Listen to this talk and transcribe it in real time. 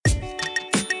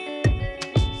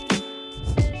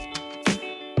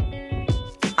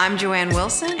I'm Joanne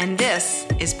Wilson, and this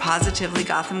is Positively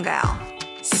Gotham Gal.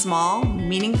 Small,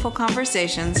 meaningful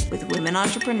conversations with women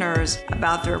entrepreneurs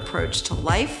about their approach to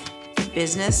life,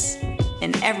 business,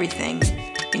 and everything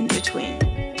in between.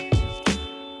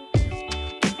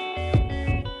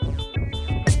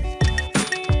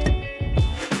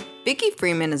 Vicki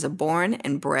Freeman is a born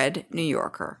and bred New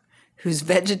Yorker whose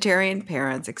vegetarian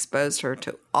parents exposed her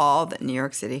to all that New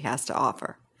York City has to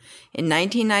offer. In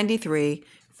 1993,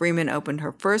 Freeman opened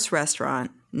her first restaurant,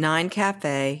 Nine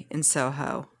Cafe, in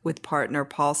Soho, with partner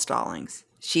Paul Stallings.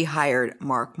 She hired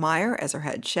Mark Meyer as her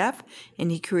head chef,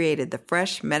 and he created the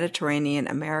fresh Mediterranean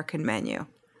American menu.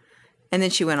 And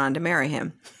then she went on to marry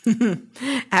him.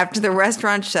 After the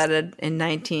restaurant shuttered in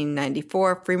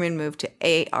 1994, Freeman moved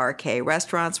to ARK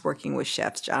Restaurants, working with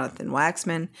chefs Jonathan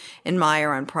Waxman and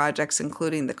Meyer on projects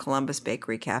including the Columbus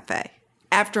Bakery Cafe.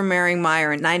 After marrying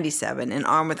Meyer in 1997 and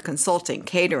armed with consulting,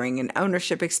 catering, and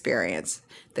ownership experience,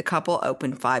 the couple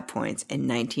opened Five Points in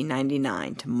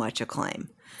 1999 to much acclaim.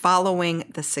 Following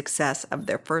the success of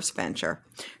their first venture,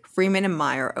 Freeman and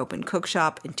Meyer opened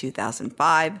Cookshop in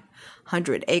 2005,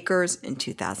 100 Acres in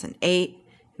 2008,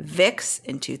 Vic's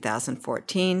in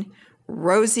 2014,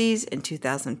 Rosie's in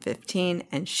 2015,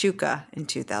 and Shuka in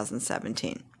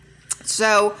 2017.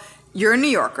 So, you're a New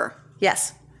Yorker.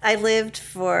 Yes. I lived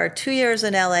for 2 years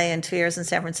in LA and 2 years in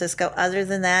San Francisco. Other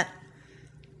than that,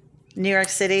 New York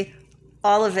City,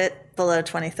 all of it below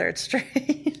 23rd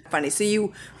Street. Funny. So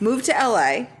you moved to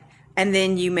LA and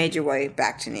then you made your way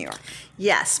back to New York.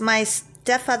 Yes. My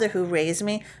stepfather who raised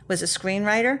me was a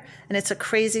screenwriter. And it's a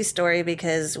crazy story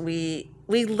because we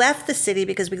left the city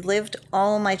because we lived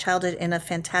all my childhood in a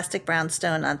fantastic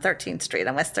brownstone on 13th Street,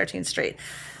 on West 13th Street.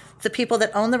 The people that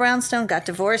owned the brownstone got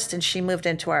divorced and she moved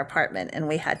into our apartment and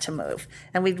we had to move.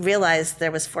 And we realized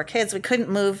there was 4 kids. We couldn't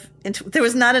move into, there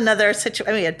was not another situation.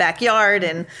 I mean, we had backyard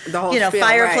and, the whole spiel,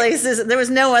 fireplaces. Right. There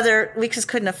was no other, we just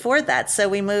couldn't afford that. So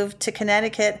we moved to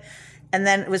Connecticut and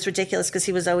then it was ridiculous because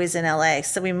he was always in LA.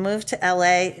 So we moved to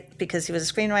LA because he was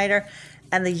a screenwriter.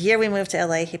 And the year we moved to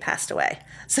LA, he passed away.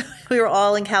 So we were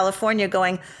all in California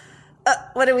going,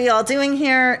 what are we all doing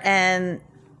here? And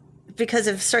because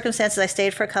of circumstances, I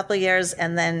stayed for a couple of years,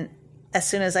 and then as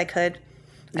soon as I could,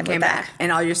 I moved back.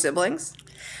 And all your siblings?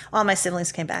 All my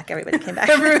siblings came back. Everybody came back.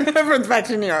 Everyone's back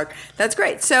to New York. That's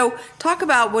great. So talk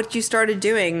about what you started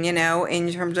doing, in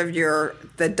terms of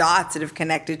the dots that have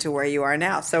connected to where you are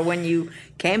now. So when you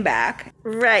came back.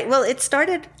 Right. Well, it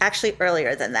started actually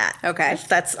earlier than that. Okay.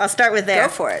 I'll start with there.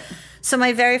 Go for it. So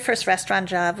my very first restaurant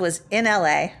job was in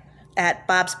LA at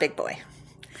Bob's Big Boy.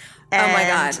 And, oh my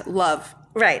God. Love.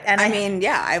 Right. And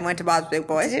I went to Bob's Big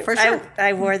Boy for sure.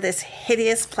 I wore this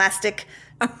hideous plastic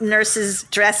nurse's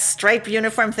dress stripe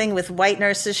uniform thing with white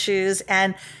nurse's shoes,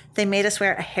 and they made us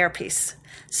wear a hairpiece.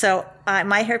 So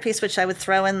my hairpiece, which I would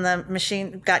throw in the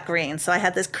machine, got green. So I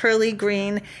had this curly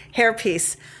green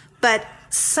hairpiece. But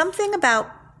something about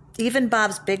even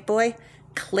Bob's Big Boy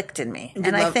clicked in me.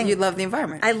 I think you loved the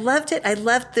environment. I loved it. I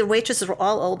loved the waitresses were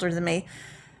all older than me.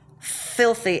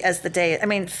 Filthy as the day. I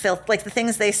mean, filth. Like the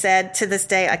things they said to this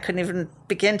day, I couldn't even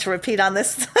begin to repeat on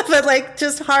this, but like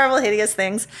just horrible, hideous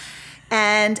things.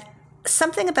 And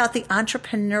something about the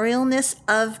entrepreneurialness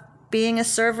of being a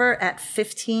server at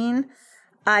 15,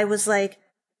 I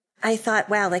thought,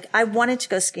 wow, like I wanted to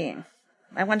go skiing.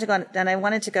 I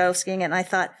wanted to go skiing, and I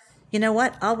thought, you know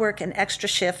what? I'll work an extra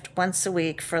shift once a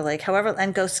week for like however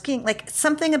and go skiing. Like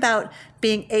something about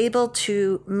being able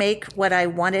to make what I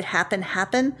wanted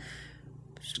happen.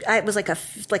 It was like a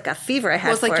fever I had.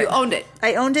 Well, it's like you owned it.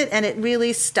 I owned it, and it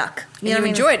really stuck. You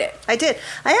enjoyed it. I did.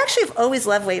 I actually have always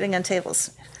loved waiting on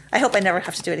tables. I hope I never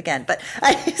have to do it again, but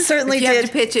I certainly did. If you have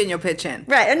to pitch in, you'll pitch in.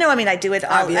 Right. No, I mean, I do it.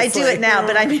 Obviously. I do it now,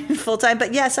 but I mean full time.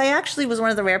 But yes, I actually was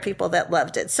one of the rare people that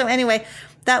loved it. So anyway,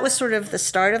 that was sort of the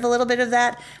start of a little bit of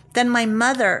that. Then my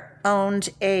mother owned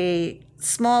a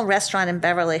small restaurant in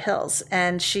Beverly Hills,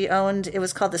 and it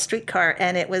was called the Streetcar,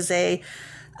 and it was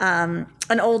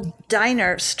an old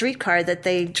diner streetcar that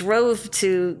they drove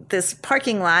to this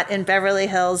parking lot in Beverly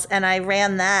Hills, and I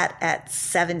ran that at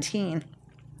 17.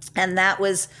 And that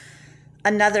was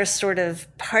another sort of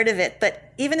part of it.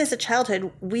 But even as a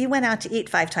childhood, we went out to eat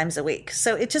 5 times a week.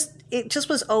 So it just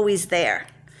was always there.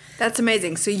 That's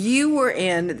amazing. So you were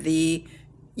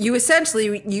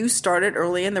you started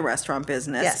early in the restaurant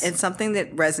business. Yes. And something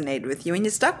that resonated with you and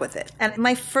you stuck with it. And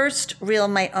my first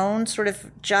my own sort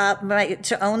of job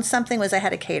to own something was I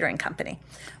had a catering company.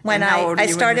 I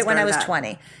started when I was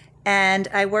 20. And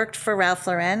I worked for Ralph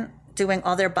Lauren doing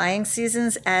all their buying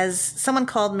seasons as someone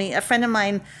called me, a friend of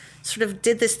mine sort of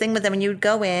did this thing with them, and you would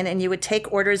go in and you would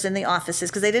take orders in the offices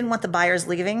because they didn't want the buyers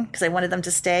leaving because they wanted them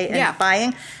to stay and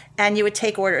buying. And you would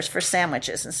take orders for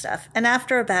sandwiches and stuff. And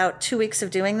after about 2 weeks of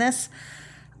doing this,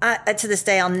 to this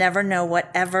day, I'll never know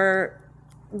whatever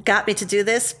got me to do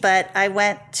this, but I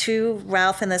went to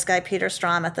Ralph and this guy, Peter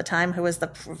Strom at the time,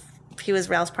 he was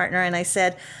Ralph's partner. And I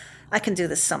said, I can do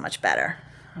this so much better.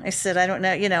 I said, I don't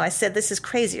know. I said, this is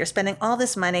crazy. You're spending all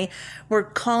this money. We're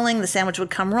calling, the sandwich would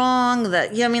come wrong.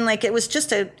 It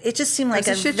just seemed like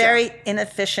a very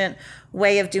inefficient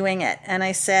way of doing it. And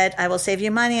I said, I will save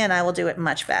you money and I will do it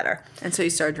much better. And so you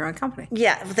started your own company.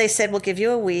 Yeah. They said, we'll give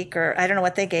you a week, or I don't know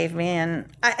what they gave me. And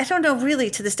I don't know really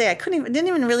to this day. I didn't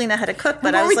even really know how to cook,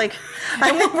 but I was like.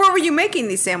 Where were you making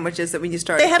these sandwiches that when you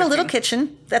started? They had a little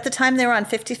kitchen. At the time they were on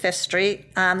 55th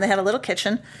Street. They had a little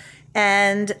kitchen.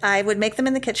 And I would make them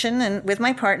in the kitchen and with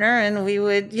my partner, and we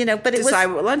would, but it decide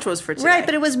what lunch was for today. Right,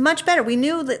 but it was much better. We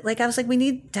knew that, I was like, we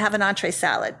need to have an entree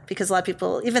salad because a lot of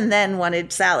people, even then,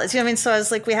 wanted salads. So I was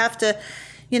like, we have to,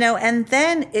 and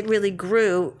then it really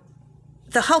grew.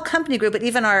 The whole company grew, but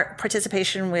even our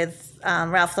participation with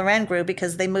Ralph Lauren grew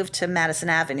because they moved to Madison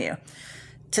Avenue.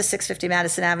 To 650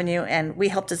 Madison Avenue, and we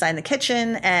helped design the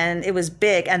kitchen, and it was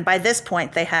big. And by this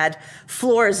point, they had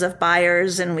floors of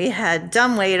buyers, and we had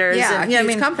dumbwaiters. Yeah, and, a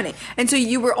huge company. And so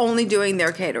you were only doing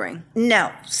their catering?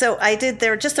 No. So I did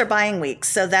their buying weeks.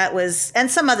 So that was,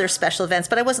 and some other special events,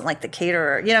 but I wasn't like the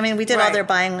caterer. We did all their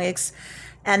buying weeks.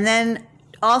 And then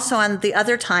also on the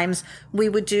other times, we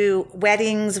would do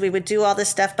weddings, we would do all this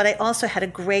stuff, but I also had a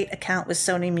great account with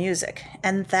Sony Music.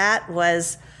 And that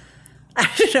was... I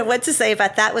don't know what to say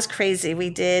about that. Was crazy. We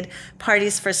did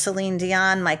parties for Celine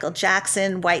Dion, Michael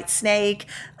Jackson, Whitesnake,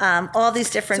 all these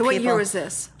different people. So what year was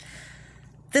this?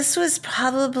 This was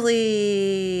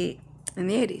probably... In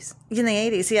the 80s. In the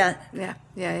 80s, yeah. Yeah.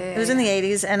 It was in the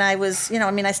 80s, and I was,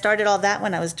 I started all that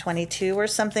when I was 22 or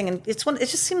something, and it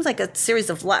just seems like a series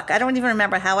of luck. I don't even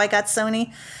remember how I got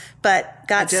Sony, but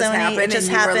got Sony. It just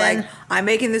happened. You were like, I'm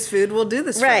making this food, we'll do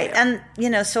this right. for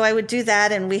you. And, so I would do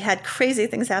that, and we had crazy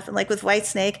things happen. Like with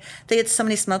Whitesnake, they had so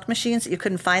many smoke machines that you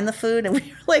couldn't find the food, and we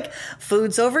were like,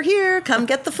 food's over here, come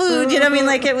get the food.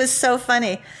 It was so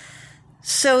funny.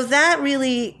 So that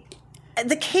really...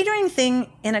 The catering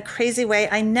thing, in a crazy way,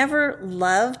 I never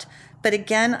loved, but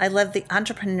again, I loved the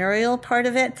entrepreneurial part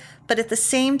of it. But at the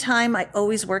same time, I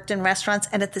always worked in restaurants,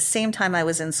 and at the same time, I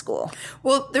was in school.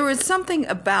 Well, there was something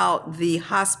about the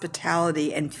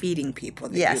hospitality and feeding people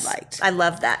that you liked. I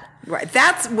love that. Right.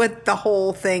 That's what the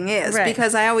whole thing is. Right.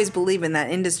 Because I always believe in that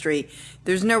industry,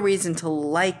 there's no reason to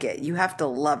like it. You have to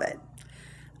love it.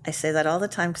 I say that all the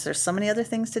time because there's so many other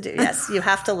things to do. Yes, you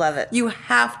have to love it. You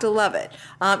have to love it.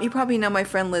 You probably know my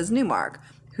friend Liz Newmark,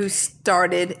 who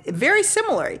started very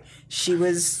similarly. She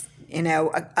was,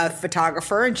 a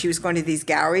photographer, and she was going to these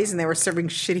galleries, and they were serving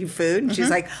shitty food. And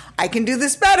she's like, I can do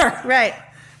this better. Right.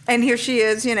 And here she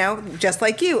is, just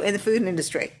like you in the food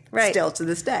industry. Right. Still to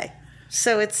this day.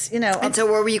 So it's, And so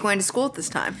where were you going to school at this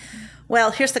time?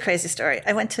 Well, here's the crazy story.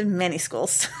 I went to many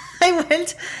schools. I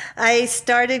went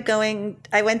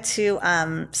to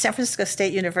San Francisco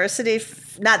State University.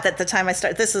 Not at the time I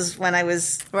started. This is when I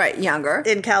was younger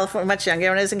in California, much younger.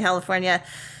 When I was in California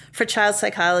for child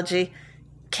psychology,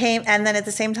 and then at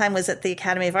the same time was at the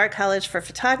Academy of Art College for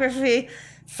photography.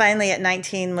 Finally, at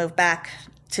 19, moved back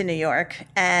to New York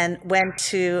and went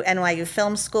to NYU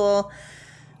Film School.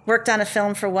 Worked on a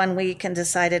film for 1 week and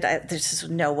decided there's just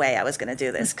no way I was going to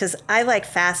do this because I like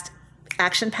fast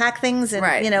action-packed things,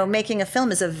 and making a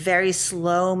film is a very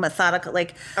slow, methodical.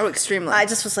 Extremely. I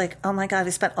just was like, oh my god,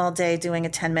 we spent all day doing a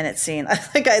 10-minute scene.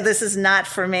 This is not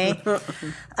for me.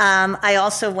 I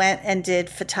also went and did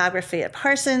photography at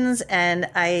Parsons, and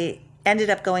I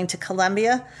ended up going to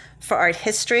Columbia for art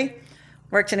history.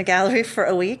 Worked in a gallery for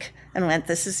a week. And went,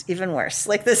 this is even worse.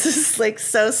 This is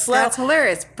so slow. That's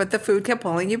hilarious. But the food kept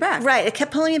pulling you back. Right. It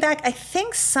kept pulling me back. I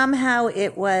think somehow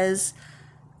it was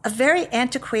a very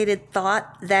antiquated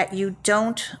thought that you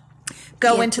don't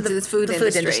go into the food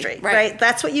industry. Right.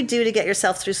 That's what you do to get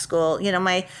yourself through school.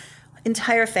 My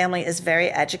entire family is very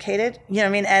educated.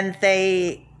 And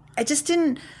I just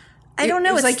didn't, I don't know.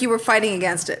 It was like you were fighting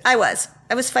against it. I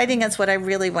was fighting against what I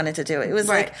really wanted to do. It was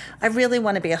like, I really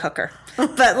want to be a hooker,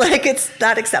 but it's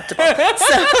not acceptable.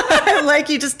 So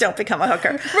you just don't become a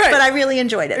hooker. Right. But I really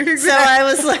enjoyed it. Exactly. So I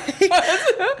was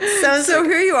like, so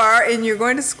here you are, and you're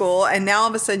going to school, and now all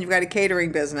of a sudden you've got a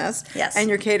catering business. Yes. And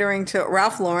you're catering to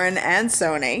Ralph Lauren and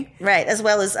Sony. Right. As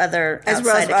well as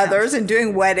others, and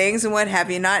doing weddings and what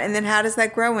have you not. And then how does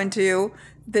that grow into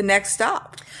the next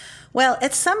stop? Well,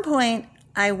 at some point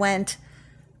I went,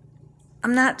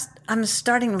 I'm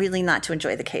starting really not to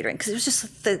enjoy the catering because it was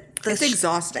just It's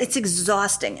exhausting. It's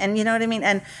exhausting. And you know what I mean?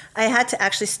 And I had to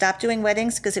actually stop doing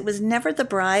weddings because it was never the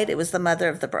bride. It was the mother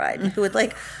of the bride who would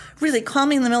like really call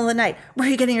me in the middle of the night. Where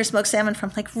are you getting your smoked salmon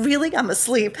from? Like, really? I'm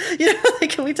asleep. You know, like,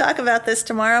 can we talk about this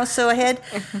tomorrow? So I had,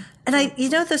 and you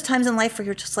know, those times in life where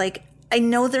you're just like, I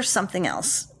know there's something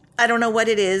else. I don't know what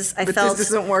it is. I felt this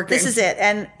isn't working. This is it.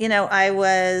 And, you know, I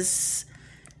was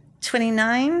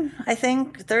 29, I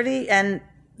think, 30, and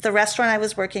the restaurant I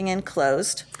was working in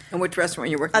closed. And which restaurant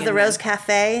were you working in? The Rose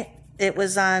Cafe. It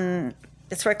was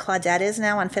it's where Claudette is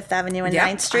now on 5th Avenue and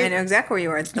 9th Street. I know exactly where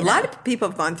you are. A lot of people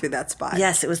have gone through that spot.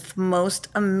 Yes, it was the most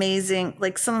amazing.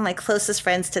 Like, some of my closest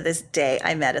friends to this day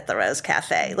I met at the Rose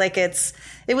Cafe. Like, it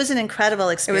was an incredible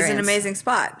experience. It was an amazing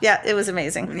spot. Yeah, it was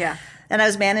amazing. Yeah. And I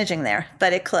was managing there,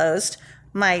 but it closed.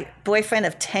 My boyfriend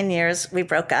of 10 years, we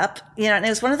broke up. You know, and it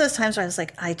was one of those times where I was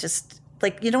like,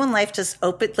 like, you know, when life just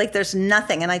opened, like, there's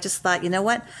nothing. And I just thought, you know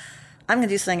what? I'm going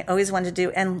to do something I always wanted to do.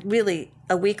 And really,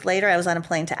 a week later, I was on a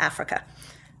plane to Africa.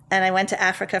 And I went to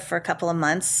Africa for a couple of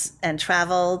months and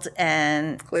traveled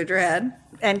and Cleared your head.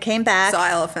 And came back. Saw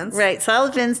elephants. Right. Saw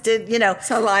elephants, did, you know.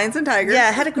 Saw lions and tigers. Yeah,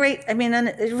 had a great, I mean, and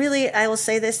it really, I will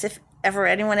say this, if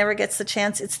anyone ever gets the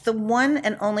chance, it's the one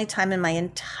and only time in my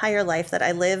entire life that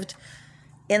I lived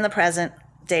in the present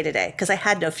day to day, because I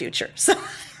had no future. So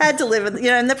I had to live in, you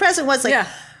know, and the present was like,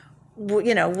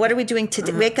 you know, what are we doing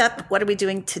today? Wake up, what are we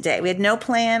doing today? We had no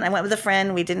plan. I went with a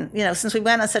friend. We didn't, you know, since we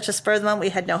went on such a spur of the moment, we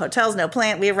had no hotels, no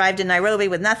plan. We arrived in Nairobi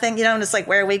with nothing, you know, and it's like,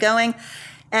 where are we going?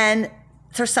 And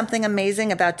there's something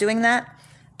amazing about doing that.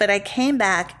 But I came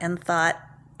back and thought,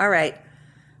 all right,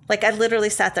 like, I literally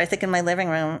sat there, I think, in my living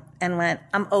room and went,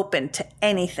 I'm open to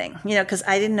anything, you know, because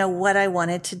I didn't know what I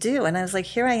wanted to do. And I was like,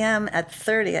 here I am at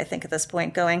 30, I think, at this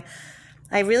point, going,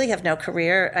 I really have no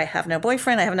career. I have no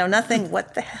boyfriend. I have no nothing.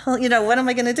 What the hell? You know, what am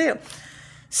I going to do?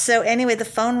 So anyway, the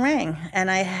phone rang, and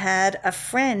I had a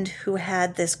friend who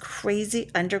had this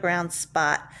crazy underground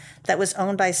spot that was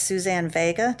owned by Suzanne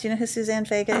Vega. Do you know who Suzanne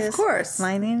Vega is? Of course.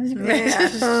 My name is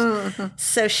Vega.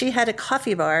 So she had a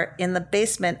coffee bar in the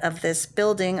basement of this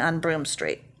building on Broome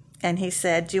Street. And he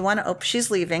said, do you want to open, she's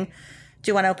leaving, do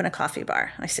you want to open a coffee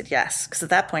bar? I said, yes. Because at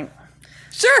that point,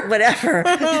 sure, whatever.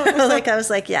 Like, I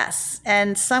was like, yes.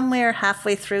 And somewhere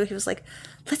halfway through, he was like,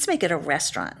 let's make it a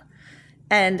restaurant.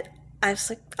 And I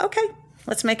was like, okay,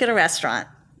 let's make it a restaurant.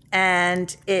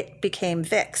 And it became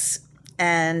Vic's.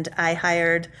 And I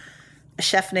hired a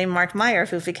chef named Mark Meyer,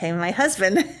 who became my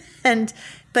husband.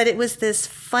 But it was this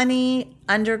funny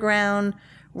underground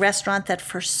restaurant that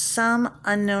for some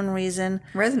unknown reason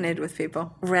resonated with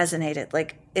people.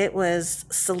 Like, it was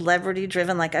celebrity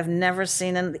driven, like I've never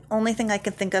seen. And the only thing I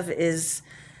can think of is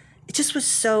it just was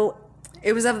so...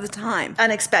 It was of the time.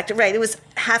 Unexpected, right. It was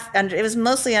it was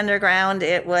mostly underground.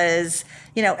 It was,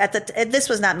 you know, this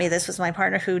was not me. This was my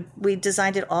partner we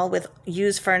designed it all with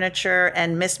used furniture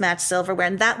and mismatched silverware.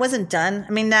 And that wasn't done.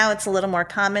 I mean, now it's a little more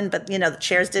common, but, you know, the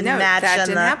chairs didn't match. That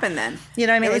didn't happen then. You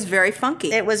know what I mean? It was very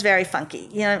funky. It was very funky,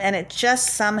 you know, and it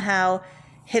just somehow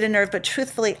hit a nerve. But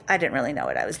truthfully, I didn't really know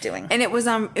what I was doing. And it was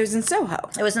in Soho.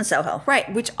 It was in Soho.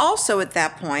 Right, which also at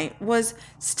that point was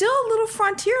still a little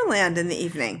frontier land in the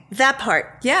evening. That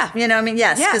part. Yeah. You know, I mean,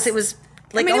 yes, because it was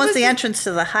like almost the entrance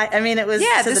to the high. I mean, it was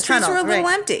to the streets tunnel. Were a little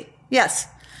empty. Yes.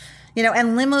 You know,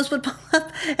 and limos would pull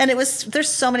up. And there's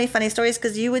so many funny stories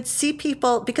because you would see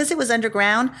people, because it was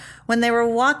underground, when they were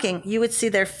walking, you would see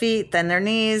their feet, then their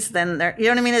knees, then you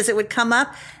know what I mean, as it would come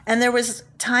up. And there was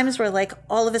times where, like,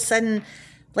 all of a sudden,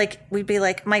 like, we'd be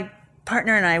like, my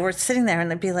partner and I were sitting there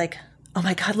and they'd be like, oh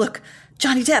my God, look,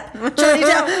 Johnny Depp. You know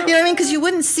what I mean? Because you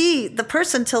wouldn't see the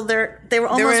person till they were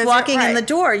almost walking in the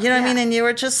door. You know what I mean? And you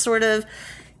were just sort of,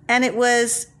 and it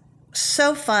was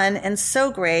so fun and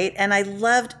so great. And I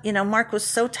loved, you know, Mark was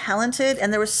so talented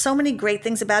and there were so many great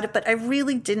things about it, but I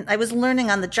was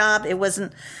learning on the job. It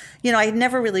wasn't, you know, I had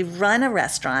never really run a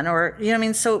restaurant or, you know what I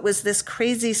mean? So it was this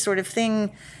crazy sort of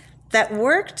thing that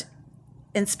worked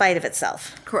in spite of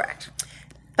itself. Correct.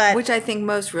 But which I think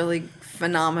most really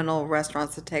phenomenal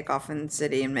restaurants that take off in the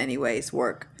city in many ways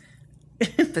work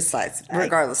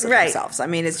regardless of themselves. I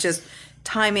mean, it's just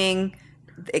timing.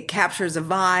 It captures a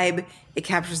vibe. It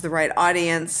captures the right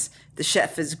audience. The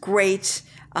chef is great.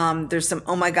 There's some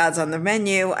oh my gods on the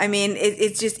menu. I mean,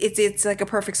 it's like a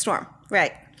perfect storm.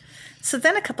 Right. So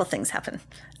then a couple things happened.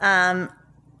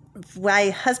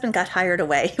 My husband got hired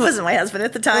away. He wasn't my husband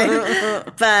at the time.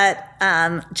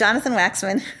 But Jonathan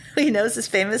Waxman, who he knows is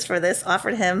famous for this,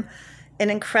 offered him an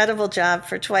incredible job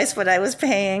for twice what I was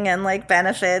paying and, like,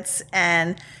 benefits.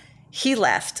 And he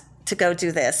left to go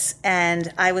do this.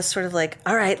 And I was sort of like,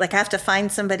 all right, like, I have to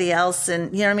find somebody else.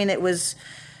 And, you know what I mean? It was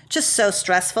just so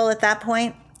stressful at that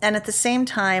point. And at the same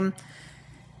time,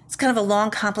 it's kind of a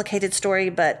long, complicated story,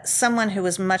 but someone who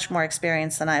was much more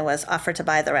experienced than I was offered to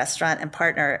buy the restaurant and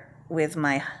partner with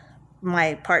my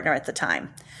partner at the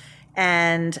time.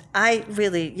 And I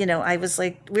really, I was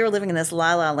like, we were living in this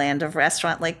la la land of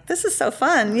restaurant, like, this is so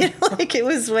fun, like it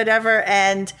was whatever.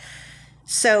 And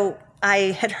so I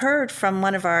had heard from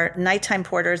one of our nighttime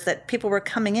porters that people were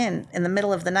coming in the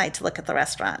middle of the night to look at the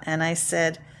restaurant. And I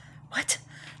said, what?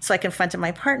 So I confronted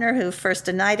my partner, who first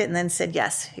denied it and then said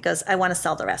yes. He goes, I want to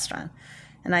sell the restaurant.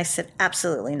 And I said,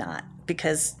 absolutely not,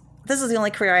 because this is the only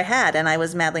career I had, and I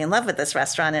was madly in love with this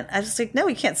restaurant. And I was like, no,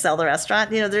 we can't sell the restaurant.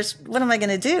 What am I going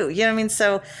to do? You know what I mean?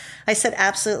 So I said,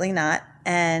 absolutely not.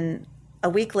 And a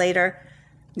week later,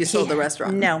 you sold the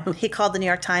restaurant. No, he called the New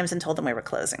York Times and told them we were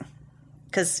closing,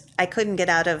 because I couldn't get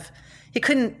out of.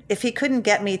 If he couldn't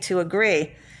get me to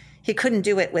agree, he couldn't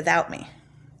do it without me.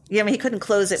 He couldn't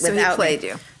close it without me. So he played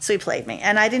you. So he played me.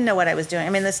 And I didn't know what I was doing. I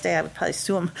mean, this day I would probably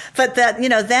sue him. But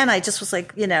then I just was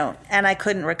like, and I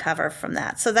couldn't recover from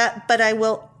that. But I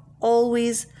will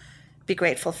always be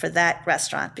grateful for that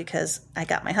restaurant, because I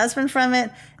got my husband from it,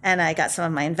 and I got some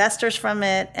of my investors from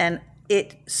it, and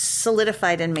it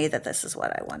solidified in me that this is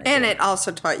what I wanted to do. And it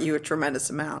also taught you a tremendous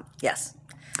amount. Yes.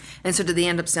 And so did they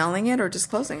end up selling it or just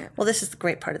closing it? Well, this is the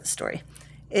great part of the story,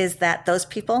 is that those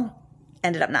people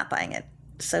ended up not buying it.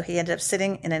 So he ended up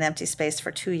sitting in an empty space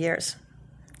for 2 years,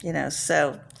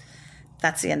 so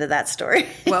that's the end of that story.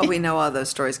 Well, we know all those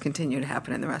stories continue to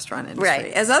happen in the restaurant industry,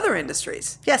 right, as other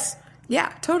industries. Yes.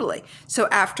 Yeah, totally. So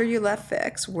after you left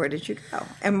Fix, where did you go?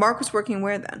 And Mark was working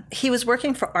where then? He was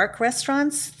working for ARC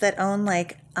restaurants that own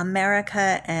like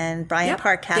America and Bryant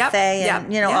Park Cafe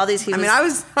and all these. I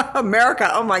was America.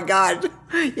 Oh my God.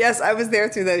 Yes, I was there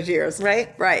through those years.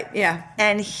 Right. Right. Yeah.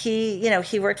 And he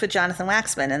worked with Jonathan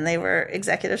Waxman, and they were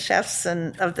executive chefs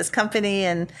of this company.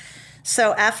 And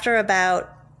so after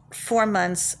about 4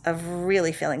 months of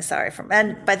really feeling sorry for him,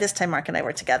 and by this time Mark and I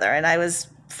were together, and I was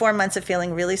 4 months of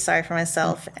feeling really sorry for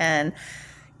myself and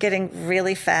getting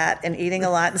really fat and eating a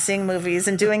lot and seeing movies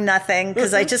and doing nothing,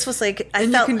 because I just was like, you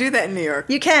can do that in New York.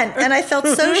 You can. And I felt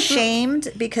so shamed,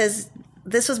 because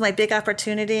this was my big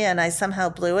opportunity and I somehow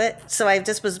blew it. So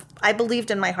I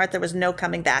believed in my heart there was no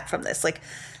coming back from this. Like,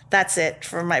 that's it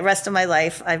for my rest of my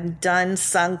life. I'm done,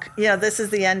 sunk. This is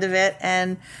the end of it.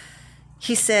 And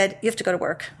he said, you have to go to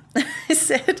work. I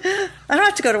said, I don't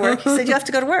have to go to work. He said, you have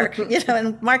to go to work.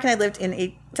 And Mark and I lived in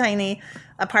a tiny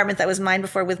apartment that was mine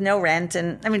before, with no rent,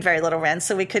 and very little rent,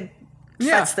 so we could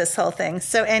futz this whole thing.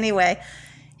 So anyway,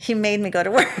 he made me go to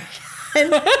work.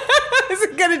 And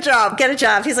get a job. Get a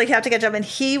job. He's like, you have to get a job. And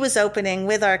he was opening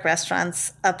with ARC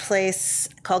Restaurants a place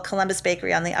called Columbus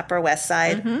Bakery on the Upper West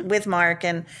Side with Mark,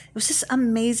 and it was this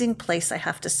amazing place, I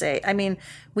have to say. I mean,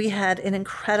 we had an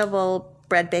incredible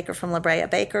bread baker from La Brea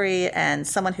Bakery and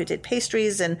someone who did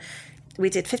pastries, and we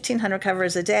did 1,500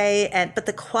 covers a day. But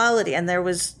the quality, and there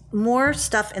was more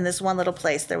stuff in this one little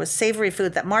place. There was savory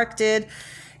food that Mark did,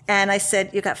 and I said,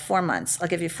 you got 4 months. I'll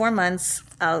give you 4 months.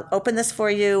 I'll open this for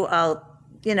you. I'll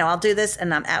do this,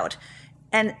 and I'm out.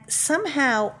 And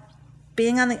somehow,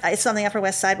 being on the Upper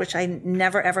West Side, which I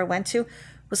never ever went to,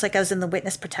 was like I was in the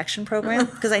witness protection program,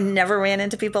 because I never ran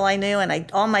into people I knew, and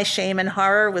all my shame and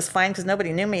horror was fine because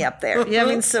nobody knew me up there. You know what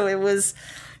I mean? So it was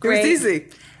great. It was easy.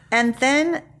 And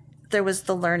then there was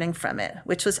the learning from it,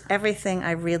 which was everything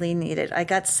I really needed. I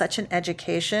got such an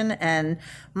education, and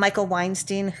Michael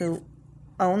Weinstein, who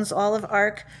owns all of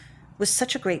ARC, was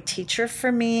such a great teacher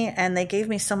for me, and they gave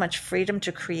me so much freedom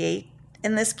to create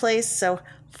in this place. So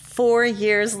 4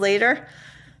 years later,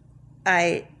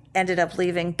 I ended up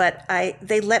leaving, but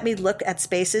they let me look at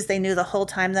spaces. They knew the whole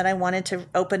time that I wanted to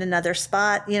open another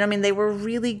spot. They were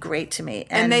really great to me.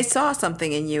 And they saw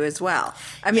something in you as well.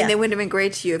 They wouldn't have been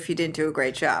great to you if you didn't do a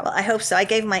great job. Well, I hope so. I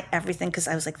gave my everything, because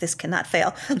I was like, this cannot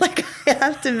fail.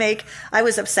 I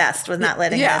was obsessed with not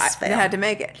letting this fail. You had to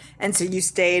make it. And so you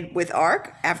stayed with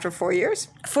ARC after 4 years?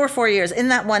 For 4 years, in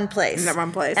that one place. In that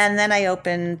one place. And then I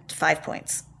opened 5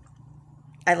 Points.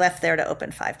 I left there to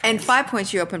open 5 Points. And 5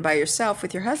 Points you opened by yourself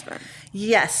with your husband.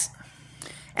 Yes.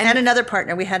 And another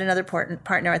partner. We had another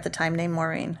partner at the time named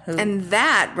Maureen. And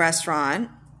that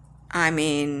restaurant,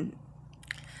 20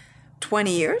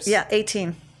 years? Yeah,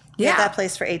 18. We had that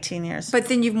place for 18 years. But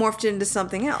then you've morphed into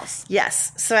something else.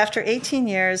 Yes. So after 18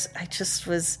 years, I just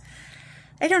was,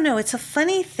 I don't know, it's a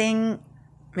funny thing.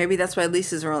 Maybe that's why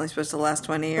leases are only supposed to last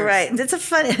 20 years. Right.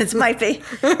 It might be.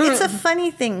 It's a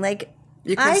funny thing. Like,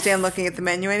 you couldn't stand looking at the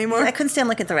menu anymore? I couldn't stand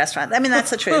looking at the restaurant.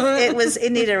 That's the truth.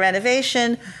 It needed a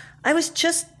renovation.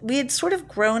 We had sort of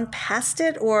grown past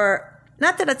it, or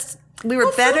not that it's We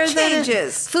were better food than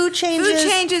changes. Food changes. Food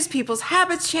changes. People's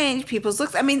habits change. People's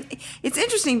looks. I mean, it's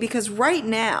interesting because right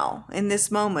now, in this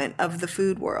moment of the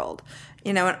food world,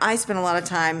 and I spend a lot of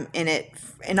time in it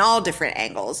in all different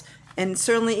angles, and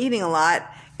certainly eating a lot,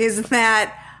 is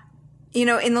that,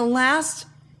 in the last,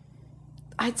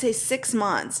 I'd say 6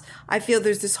 months, I feel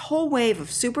there's this whole wave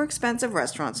of super expensive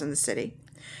restaurants in the city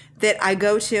that I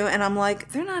go to and I'm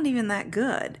like, they're not even that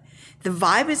good. The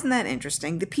vibe isn't that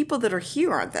interesting. The people that are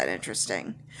here aren't that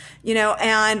interesting.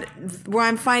 And where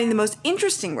I'm finding the most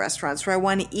interesting restaurants where I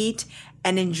want to eat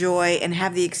and enjoy and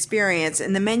have the experience,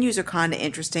 and the menus are kind of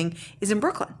interesting, is in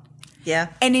Brooklyn. Yeah.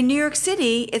 And in New York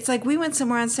City, it's like we went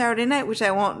somewhere on Saturday night, which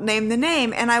I won't name the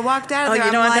name, and I walked out of there.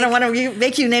 I'm going to want to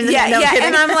make you name the name. Yeah,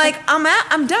 and I'm like,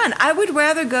 I'm done. I would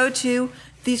rather go to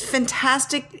these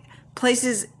fantastic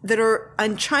places that are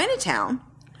in Chinatown,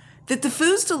 that the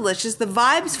food's delicious, the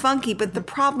vibe's funky, but the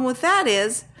problem with that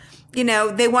is,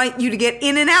 they want you to get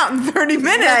in and out in 30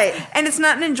 minutes, right, and it's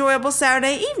not an enjoyable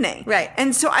Saturday evening. Right.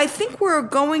 And so I think we're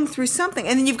going through something.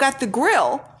 And then you've got the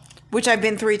Grill, which I've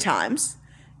been 3 times,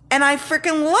 and I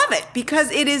freaking love it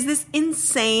because it is this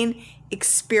insane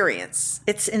experience.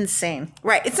 It's insane.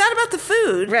 Right. It's not about the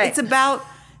food. Right. It's about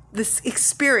this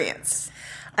experience.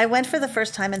 I went for the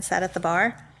first time and sat at the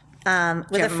bar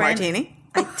with a friend. Martini?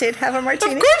 I did have a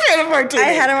martini. Of course you had a martini. I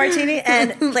had a martini,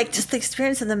 and just the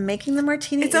experience of them making the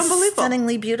martini it's is unbelievable.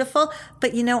 Stunningly beautiful.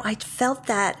 But I felt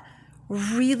that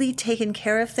really taken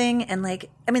care of thing, and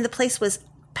the place was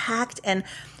packed, and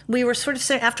we were sort of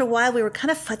sitting, after a while, we were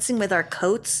kind of futzing with our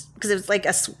coats because it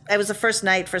was it was the first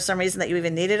night for some reason that you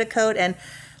even needed a coat, and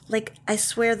I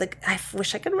swear, I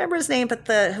wish I could remember his name, but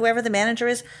whoever the manager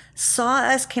is saw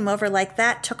us, came over like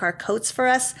that, took our coats for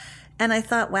us. And I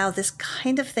thought, wow, this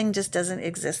kind of thing just doesn't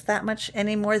exist that much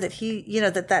anymore, that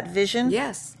that vision.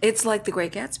 Yes. It's like The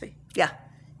Great Gatsby. Yeah.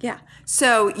 Yeah.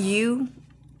 So even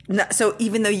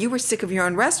though you were sick of your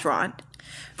own restaurant,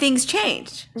 things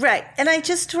changed. Right. And I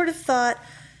just sort of thought,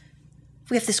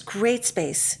 we have this great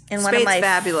space in one of my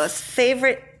fabulous.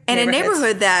 favorite and a neighborhoods.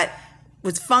 neighborhood that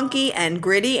was funky and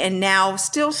gritty, and now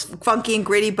still funky and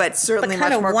gritty, but certainly kind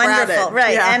much of more wonderful. crowded.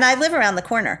 Right. Yeah. And I live around the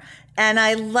corner. And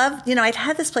I love, I'd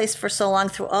had this place for so long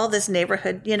through all this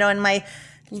neighborhood, and my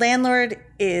landlord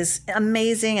is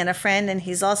amazing and a friend, and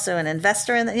he's also an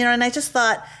investor. And, and I just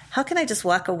thought, how can I just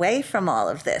walk away from all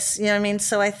of this? You know what I mean?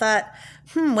 So I thought,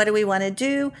 what do we want to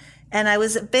do? And I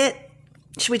was a bit,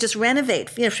 should we just renovate?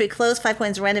 Should we close 5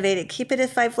 Points, renovate it, keep it at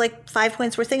 5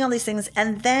 Points? We're thinking all these things.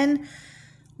 And then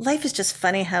life is just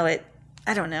funny how I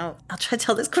don't know, I'll try to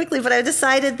tell this quickly, but I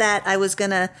decided that I was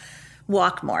going to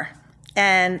walk more.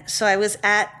 And so I was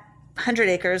at 100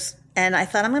 Acres, and I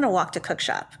thought, I'm going to walk to Cook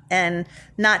Shop and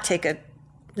not take a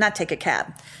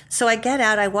cab. So I get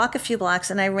out, I walk a few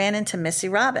blocks, and I ran into Missy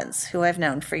Robbins, who I've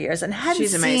known for years and hadn't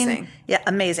She's amazing. Yeah,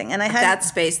 amazing. And I had that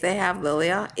space they have,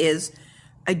 Lilia,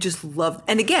 I just love.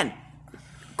 And again,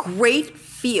 great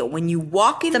feel when you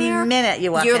walk in there. The minute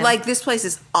you walk in, you're like, this place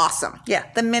is awesome. Yeah,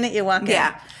 the minute you walk in.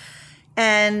 Yeah.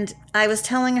 And I was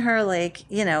telling her,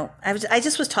 I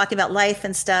just was talking about life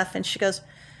and stuff, and she goes,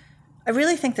 I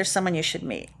really think there's someone you should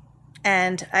meet.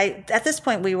 And at this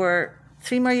point, we were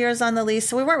 3 more years on the lease,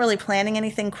 so we weren't really planning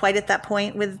anything quite at that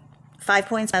point with 5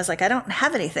 Points. I was like, I don't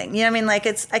have anything. You know what I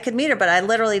mean? I could meet her, but I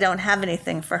literally don't have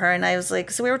anything for her. And I was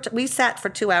like, so we sat for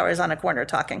 2 hours on a corner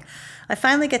talking. I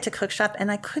finally get to Cook Shop,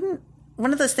 and I couldn't,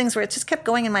 one of those things where it just kept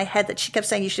going in my head that she kept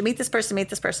saying, you should meet this person, meet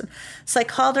this person. So I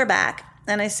called her back,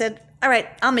 and I said, all right,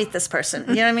 I'll meet this person.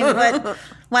 You know what I mean? But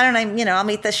why don't I, I'll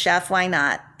meet this chef. Why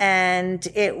not? And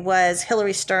it was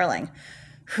Hillary Sterling,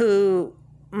 who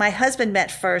my husband met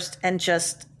first and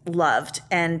just loved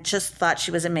and just thought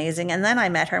she was amazing. And then I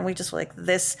met her, and we just were like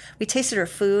this. We tasted her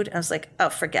food, and I was like, oh,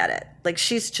 forget it.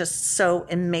 She's just so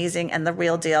amazing and the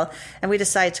real deal. And we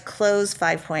decided to close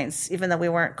 5 Points, even though we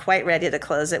weren't quite ready to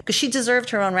close it, because she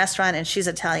deserved her own restaurant, and she's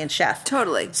an Italian chef.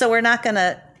 Totally. So we're not going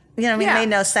to, it Yeah. made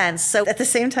no sense. So at the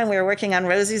same time we were working on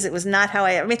Rosie's, it was not how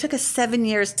it took us 7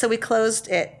 years. So we closed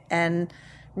it and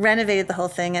renovated the whole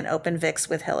thing and opened Vic's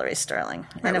with Hillary Sterling.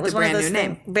 Right, and it was one of those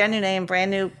things. Brand new name,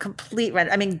 brand new, complete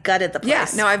gutted the place. Yeah,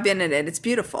 no, I've been in it. It's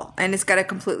beautiful. And it's got a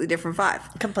completely different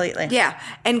vibe. Completely. Yeah.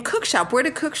 And Cook Shop, where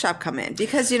did Cook Shop come in?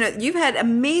 Because, you've had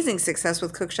amazing success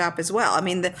with Cook Shop as well. I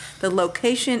mean, the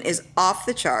location is off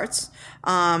the charts.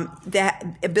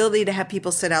 The ability to have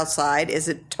people sit outside is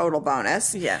a total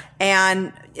bonus. Yeah.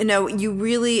 And, you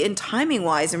really, in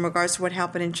timing-wise, in regards to what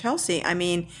happened in Chelsea, I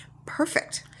mean,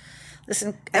 perfect.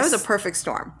 Listen, That was a perfect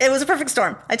storm. It was a perfect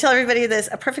storm. I tell everybody this,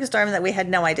 a perfect storm that we had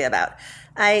no idea about.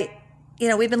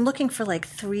 we'd been looking for like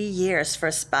 3 years for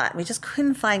a spot. We just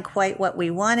couldn't find quite what we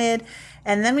wanted.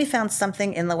 And then we found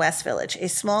something in the West Village, a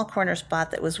small corner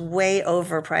spot that was way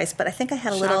overpriced. But I think I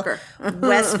had a Shocker. little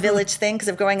West Village thing because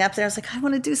of growing up there. I was like, I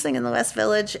want to do something in the West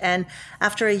Village. And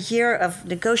after a year of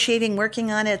negotiating,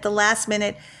 working on it, at the last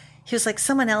minute, he was like,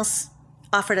 someone else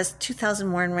offered us $2,000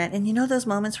 more in rent. And you know those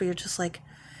moments where you're just like,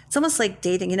 it's almost like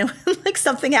dating, like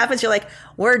something happens, you're like,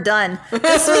 we're done.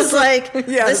 This was like,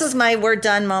 This is my we're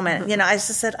done moment. I just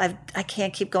said, I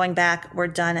can't keep going back. We're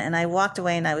done. And I walked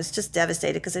away and I was just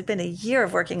devastated because it'd been a year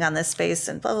of working on this space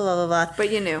and blah, blah, blah, blah, blah.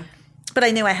 But you knew. But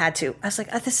I knew I had to. I was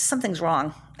like, something's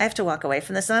wrong. I have to walk away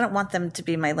from this. And I don't want them to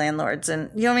be my landlords. And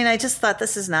I just thought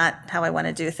this is not how I want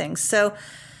to do things. So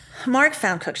Mark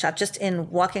found Cookshop just in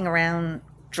walking around,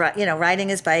 riding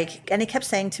his bike. And he kept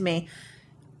saying to me,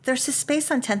 there's this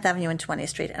space on 10th Avenue and 20th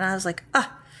Street. And I was like,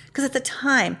 because at the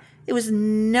time it was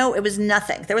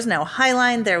nothing. There was no High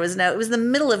Line. It was the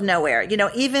middle of nowhere.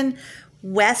 Even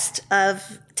west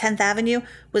of 10th Avenue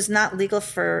was not legal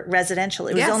for residential.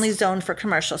 It was only zoned for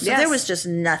commercial. So there was just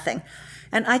nothing.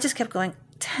 And I just kept going,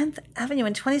 10th Avenue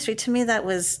and 20th Street. To me, that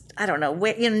was, I don't know,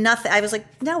 nothing. I was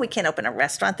like, no, we can't open a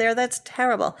restaurant there. That's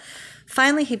terrible.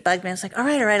 Finally, he bugged me. I was like, all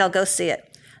right, I'll go see it.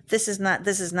 This is not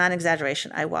an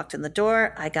exaggeration. I walked in the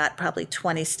door. I got probably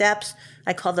 20 steps.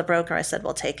 I called the broker. I said,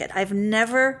 we'll take it. I've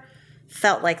never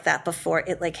felt like that before.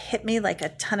 It like hit me like a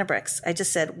ton of bricks. I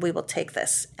just said, we will take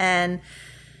this. And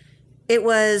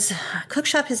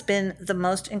Cookshop has been the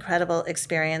most incredible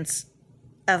experience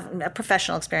a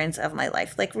professional experience of my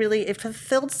life. Like really, it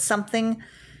fulfilled something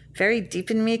very deep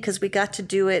in me because we got to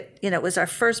do it. It was our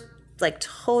first like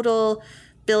total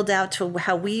build out to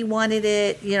how we wanted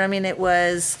it. It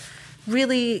was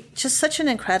really just such an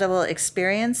incredible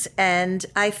experience. And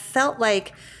I felt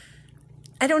like,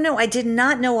 I don't know, I did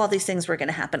not know all these things were going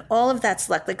to happen. All of that's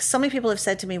luck. Like so many people have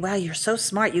said to me, wow, you're so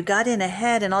smart. You got in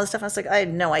ahead and all this stuff. I was like, I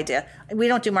had no idea. We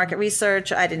don't do market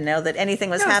research. I didn't know that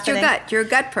anything was happening. It's your gut. You're a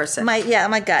gut person. My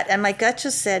gut. And my gut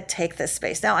just said, take this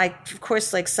space. Now, of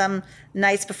course, like some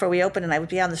nights before we opened and I would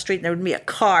be on the street and there would be a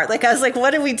car. Like I was like,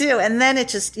 what do we do? And then it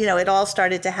just, it all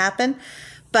started to happen.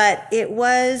 But it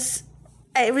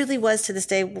really was to this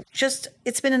day,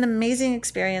 it's been an amazing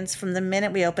experience from the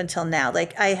minute we opened till now.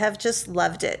 Like I have just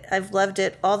loved it. I've loved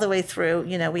it all the way through.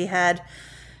 We had,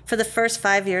 for the first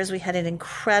 5 years, we had an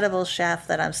incredible chef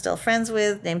that I'm still friends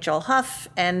with named Joel Huff.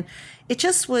 And it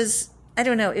just was, I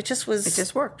don't know, it just worked. It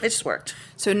just worked.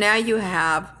 So now you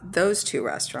have those 2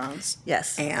 restaurants.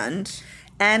 Yes.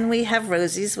 And we have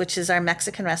Rosie's, which is our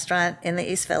Mexican restaurant in the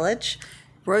East Village.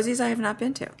 Rosie's I have not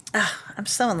been to. Oh, I'm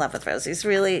so in love with Rosie's.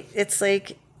 Really, it's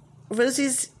like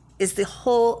Rosie's is the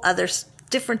whole other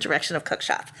different direction of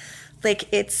Cookshop.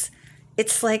 Like it's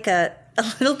like a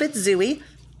little bit zooey.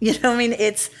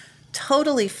 It's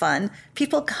totally fun.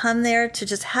 People come there to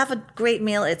just have a great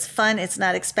meal. It's fun. It's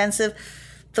not expensive.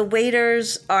 The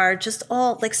waiters are just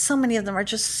all, like so many of them are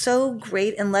just so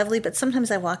great and lovely. But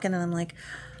sometimes I walk in and I'm like,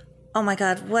 oh my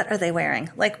God, what are they wearing?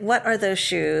 Like, what are those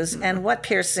shoes and what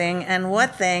piercing and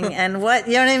what thing and what,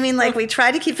 you know what I mean? Like we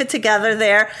try to keep it together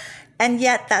there. And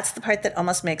yet that's the part that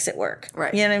almost makes it work.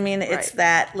 Right. You know what I mean? It's right.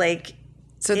 that like.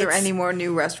 So are there any more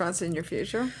new restaurants in your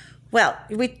future? Well,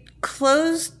 we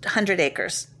closed 100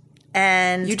 Acres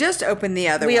and. You just opened the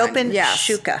other one. We opened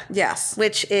Shuka. Yes.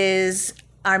 Which is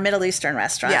our Middle Eastern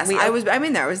restaurant. Yes. I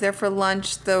was there for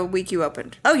lunch the week you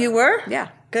opened. Oh, you were? Yeah.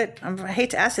 Good. I hate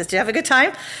to ask this. Did you have a good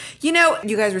time? You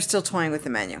guys were still toying with the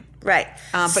menu. Right.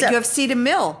 But you have Cedar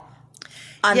Mill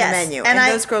on the menu. And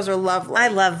those girls are lovely. I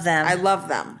love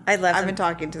them. I've been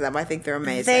talking to them. I think they're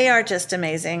amazing. They are just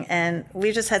amazing. And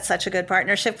we just had such a good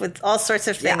partnership with all sorts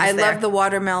of things. Yeah, I love the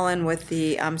watermelon with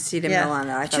the Cedar Mill on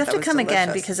it. I thought you have that to was come delicious.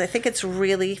 again because I think it's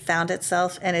really found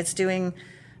itself and it's doing...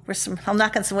 I'll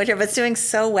knock on some wood here, but it's doing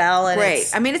so well. And great.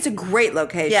 It's a great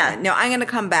location. Yeah. No, I'm going to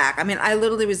come back. I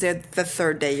literally was there the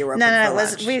third day you were open for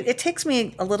lunch. It takes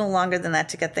me a little longer than that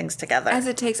to get things together. As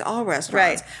it takes all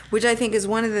restaurants. Right. Which I think is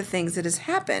one of the things that has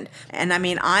happened. And I'm a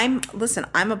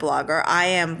blogger. I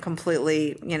am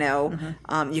completely,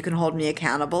 you can hold me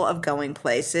accountable of going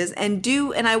places and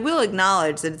I will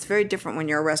acknowledge that it's very different when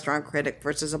you're a restaurant critic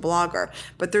versus a blogger.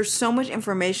 But there's so much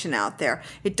information out there.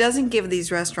 It doesn't give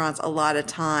these restaurants a lot of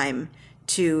time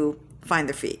to find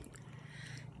their feet.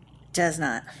 Does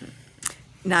not.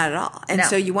 Not at all. And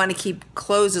so you want to keep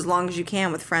closed as long as you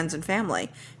can with friends and family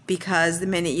because the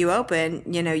minute you open,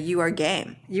 you are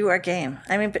game. You are game.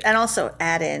 And also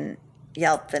add in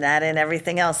Yelp and add in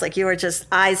everything else. Like you are just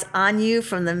eyes on you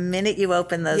from the minute you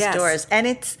open those doors. And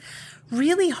it's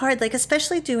really hard, like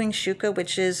especially doing Shuka,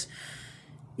 which is,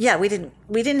 we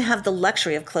didn't have the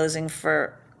luxury of closing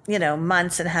for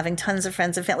months and having tons of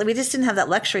friends and family. We just didn't have that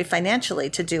luxury financially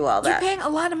to do all that. You're paying a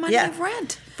lot of money of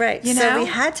rent. Right. So we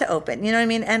had to open, you know what I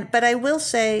mean? But I will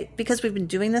say, because we've been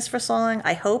doing this for so long,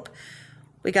 I hope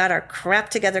we got our crap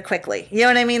together quickly. You know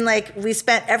what I mean? Like, we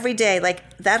spent every day,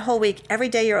 like that whole week, every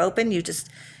day you're open,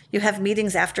 you have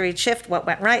meetings after each shift. What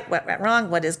went right? What went wrong?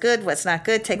 What is good? What's not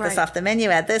good? Take this off the menu,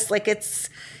 add this. Like, it's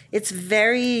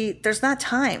very, there's not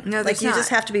time. No, like, you just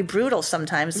have to be brutal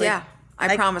sometimes. Like, yeah.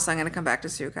 I promise I'm going to come back to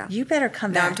Sukkah. You better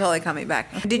come back. No, I'm totally coming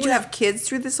back. Did you have kids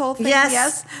through this whole thing?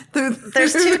 Yes.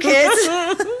 There's 2 kids.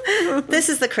 This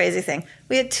is the crazy thing.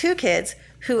 We had 2 kids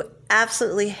who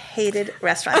absolutely hated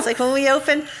restaurants. Like, when we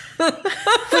opened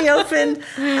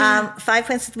 5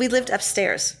 Points, we lived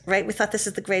upstairs, right? We thought, this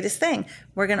is the greatest thing.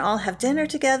 We're going to all have dinner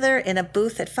together in a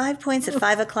booth at 5 Points at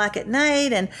 5 o'clock at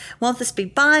night. And won't this be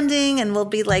bonding? And we'll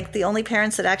be like the only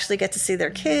parents that actually get to see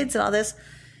their kids and all this.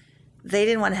 They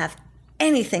didn't want to have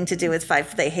anything to do with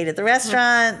 5. They hated the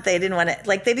restaurant. They didn't want to,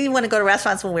 they didn't want to go to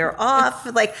restaurants when we were off.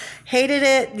 Hated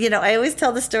it. I always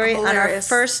tell the story. Hilarious. On our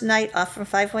first night off from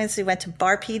 5 Points, we went to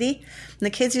Bar Petey, and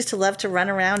the kids used to love to run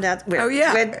around out. Where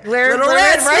Little Red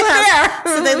right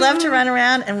there. So they love to run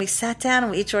around, and we sat down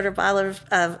and we each ordered a bottle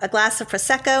of a glass of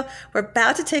Prosecco. We're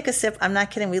about to take a sip. I'm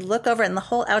not kidding. We look over, and the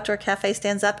whole outdoor cafe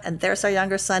stands up, and there's our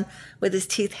younger son with his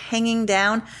teeth hanging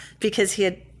down because he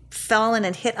had fallen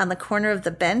and hit on the corner of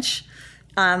the bench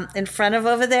in front of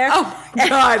over there. Oh, my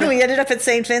God. And we ended up at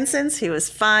St. Vincent's. He was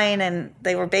fine, and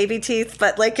they were baby teeth,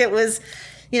 but it was,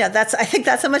 I think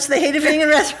that's how much they hated being in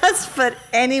restaurants. But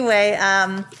anyway,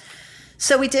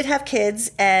 so we did have kids,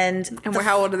 and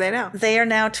how old are they now? They are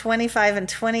now 25 and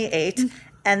 28,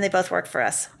 and they both work for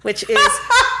us, which is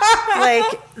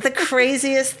the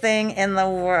craziest thing in the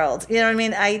world. You know what I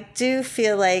mean? I do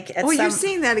feel like you're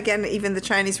seeing that again. Even the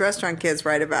Chinese restaurant kids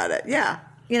write about it. Yeah.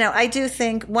 I do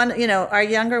think our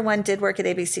younger one did work at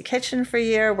ABC Kitchen for a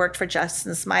year, worked for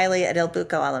Justin Smiley at Il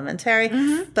Buco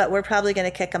Alimentari, but we're probably going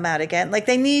to kick them out again.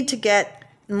 They need to get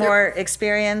more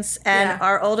experience, and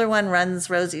our older one runs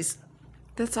Rosie's.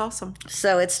 That's awesome.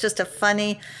 So it's just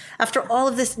after all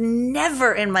of this,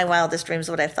 never in my wildest dreams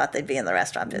would I have thought they'd be in the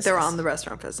restaurant business. They're on the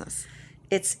restaurant business.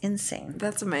 It's insane.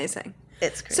 That's amazing.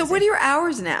 It's crazy. So what are your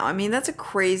hours now? I mean, that's a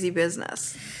crazy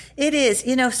business. It is.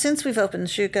 Since we've opened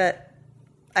Shuka,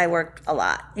 I worked a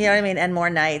lot, you know what I mean? And more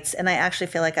nights. And I actually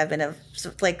feel like I've been I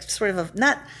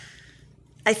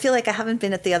feel like I haven't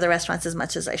been at the other restaurants as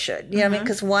much as I should. You know what I mean?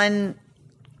 Because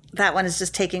that one is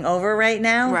just taking over right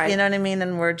now. Right. You know what I mean?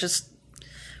 And we're just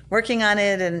working on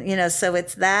it. And, so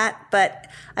it's that. But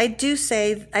I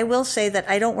will say that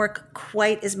I don't work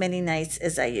quite as many nights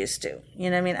as I used to. You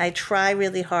know what I mean? I try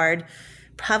really hard,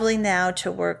 probably now,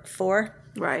 to work 4.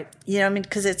 Right. You know what I mean?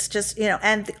 Because it's just,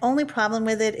 and the only problem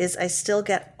with it is I still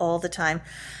get all the time.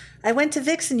 I went to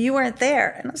Vic's and you weren't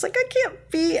there. And I was like, I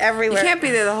can't be everywhere. You can't be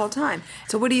there the whole time.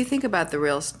 So what do you think about the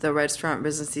restaurant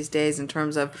business these days in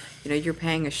terms of, you're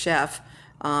paying a chef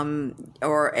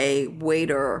or a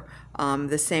waiter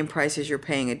the same price as you're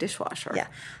paying a dishwasher? Yeah.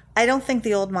 I don't think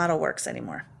the old model works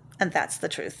anymore. And that's the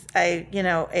truth. I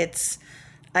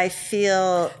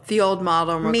feel... The old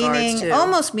model in regards to...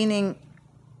 Almost meaning...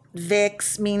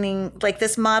 Vic's, meaning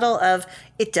this model of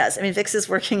it does. I mean, Vic's is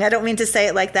working. I don't mean to say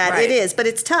it like that. Right. It is, but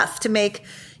it's tough to make,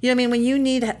 when you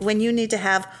need to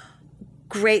have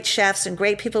great chefs and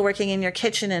great people working in your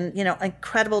kitchen and,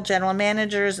 incredible general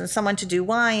managers and someone to do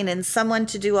wine and someone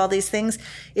to do all these things.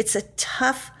 It's a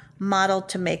tough model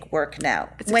to make work now.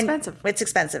 It's expensive. It's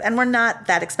expensive. And we're not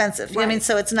that expensive. You know what I mean?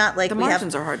 So it's not like the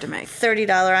margins are hard to make. $30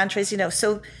 entrees,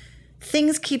 so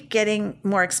things keep getting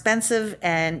more expensive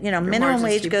and, minimum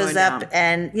wage goes up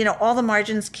and, all the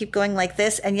margins keep going like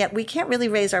this. And yet we can't really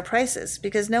raise our prices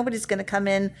because nobody's going to come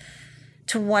in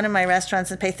to one of my restaurants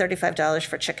and pay $35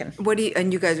 for chicken.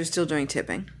 And you guys are still doing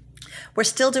tipping? We're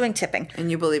still doing tipping.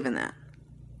 And you believe in that?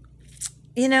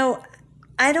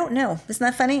 I don't know. Isn't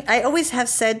that funny? I always have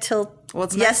said till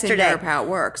it's yesterday. Nice to hear how it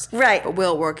works. Right. But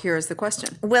will it work here is the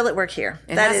question. Will it work here?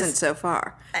 It hasn't so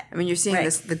far. I mean, you're seeing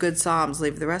the good Psalms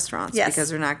leave the restaurants because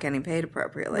they're not getting paid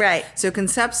appropriately. Right. So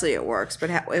conceptually it works,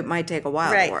 but it might take a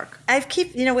while to work.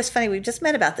 What's funny, we just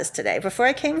met about this today. Right before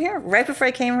I came here,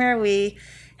 we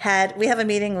have a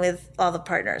meeting with all the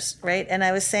partners, right? And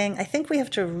I was saying, I think we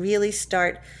have to really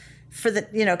start for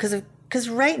the, because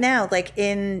right now,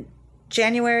 in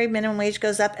January, minimum wage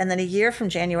goes up, and then a year from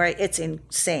January, it's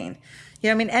insane. You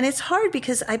know what I mean? And it's hard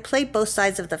because I play both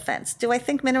sides of the fence. Do I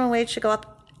think minimum wage should go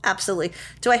up? Absolutely.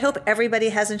 Do I hope everybody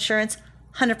has insurance?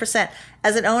 100%.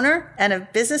 As an owner and a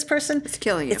business person, It's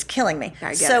killing you. It's killing me. I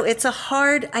get so it. it's a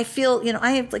hard. I feel,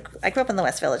 I grew up in the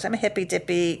West Village. I'm a hippy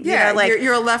dippy. Yeah, like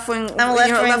you're a left wing. I'm a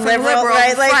left-wing liberal,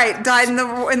 right? right? Dyed in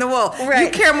the wool. Right. You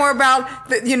care more about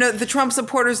the Trump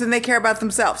supporters than they care about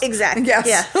themselves. Exactly. Yes.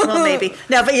 Yeah. Well, maybe.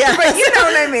 No, but yeah. But you know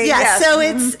what I mean. Yeah.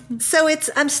 Yes. So it's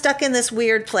I'm stuck in this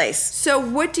weird place. So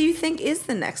what do you think is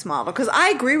the next model? Because I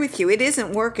agree with you, it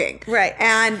isn't working. Right.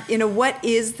 And what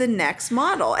is the next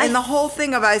model? And the whole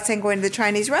thing of I was saying going to the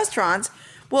Chinese restaurants,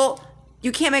 well,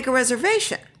 you can't make a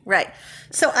reservation. Right.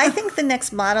 So I think the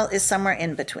next model is somewhere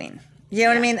in between. You know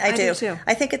what I mean? I do too.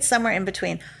 I think it's somewhere in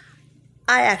between.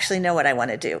 I actually know what I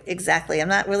want to do. Exactly. I'm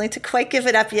not willing to quite give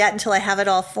it up yet until I have it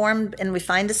all formed and we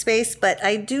find a space, but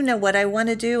I do know what I want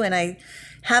to do and I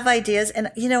have ideas.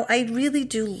 And, I really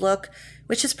do look,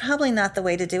 which is probably not the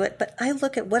way to do it, but I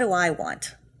look at what do I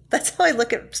want? That's how I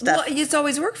look at stuff. Well, it's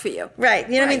always worked for you. Right.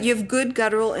 You know what I mean? You have good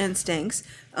guttural instincts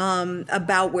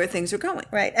about where things are going.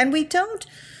 Right. And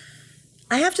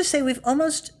I have to say, we've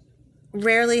almost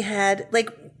rarely had,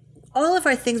 all of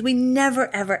our things, we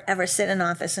never, ever, ever sit in an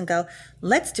office and go,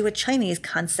 let's do a Chinese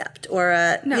concept or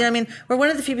No. you know what I mean? We're one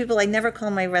of the few people, I never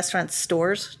call my restaurants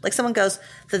stores. Like someone goes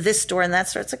to this store and that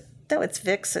store. It's like, no, it's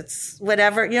Vic's, it's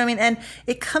whatever. You know what I mean? And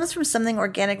it comes from something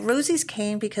organic. Rosie's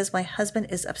came because my husband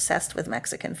is obsessed with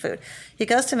Mexican food. He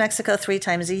goes to Mexico 3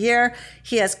 times a year.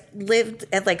 He has lived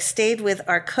and stayed with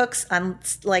our cooks on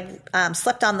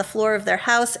slept on the floor of their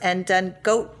house and done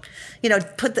goat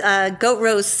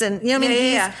roasts and, you know what I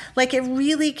mean? Yeah. It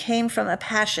really came from a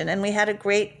passion. And we had a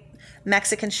great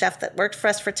Mexican chef that worked for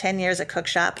us for 10 years at Cook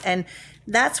Shop. And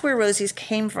that's where Rosie's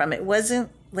came from. It wasn't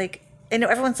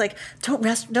everyone's like,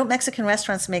 don't Mexican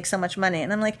restaurants make so much money?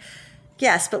 And I'm like,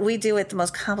 yes, but we do it the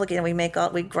most complicated.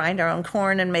 We grind our own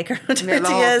corn and make our own tortillas. The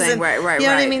whole thing. And, Right. You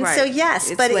know what I mean? Right. So yes,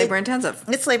 it's but labor intensive.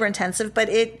 It's labor intensive, but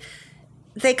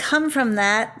they come from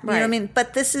that. You know what I Right. mean?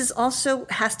 But this is also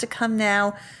has to come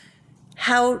now.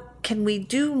 How can we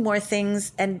do more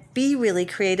things and be really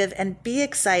creative and be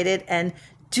excited and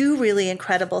do really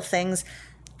incredible things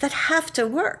that have to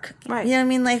work? Right. You know what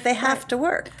I mean? They have to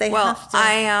work. They have to.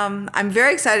 I'm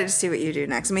very excited to see what you do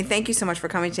next. I mean, thank you so much for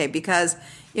coming today because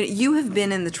you have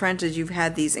been in the trenches. You've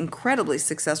had these incredibly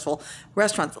successful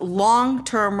restaurants,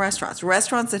 long-term restaurants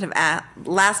that have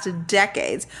lasted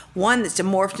decades. One that's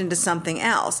morphed into something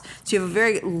else. So you have a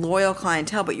very loyal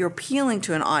clientele, but you're appealing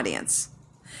to an audience.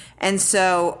 And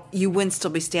so you wouldn't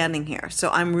still be standing here. So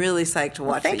I'm really psyched to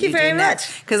watch thank what you very do next.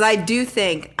 much. Because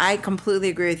I completely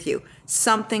agree with you.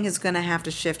 Something is going to have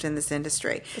to shift in this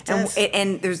industry. It does.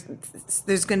 And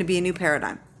there's going to be a new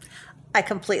paradigm. I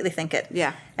completely think it.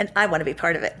 Yeah. And I want to be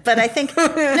part of it. But I think,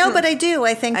 no, but I do.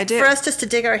 I think I do. for us just to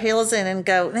dig our heels in and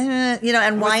go, and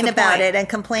What's whine the about point? it and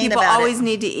complain People about it. People always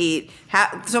need to eat.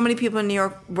 So many people in New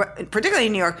York, particularly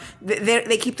in New York,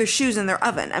 they keep their shoes in their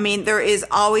oven. I mean, there is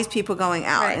always people going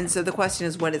out. Right. And so the question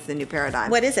is, what is the new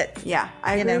paradigm? What is it? Yeah,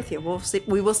 I agree with you. We'll see.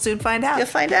 We will soon find out. You'll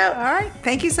find out. All right.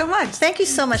 Thank you so much. Thank you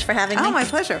so much for having me. Oh, my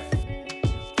pleasure.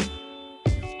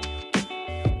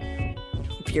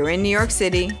 If you're in New York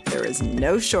City, there is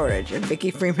no shortage of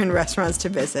Vicki Freeman restaurants to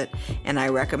visit, and I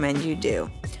recommend you do.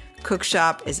 Cook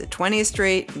Shop is at 20th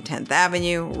Street and 10th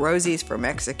Avenue. Rosie's for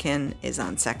Mexican is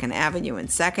on 2nd Avenue and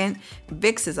 2nd.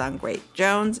 Vic's is on Great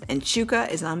Jones, and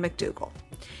Chuka is on McDougal.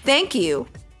 Thank you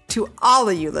to all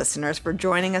of you listeners for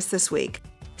joining us this week.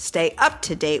 Stay up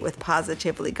to date with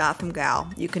Positively Gotham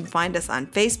Gal. You can find us on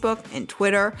Facebook and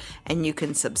Twitter, and you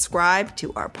can subscribe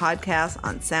to our podcast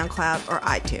on SoundCloud or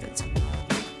iTunes.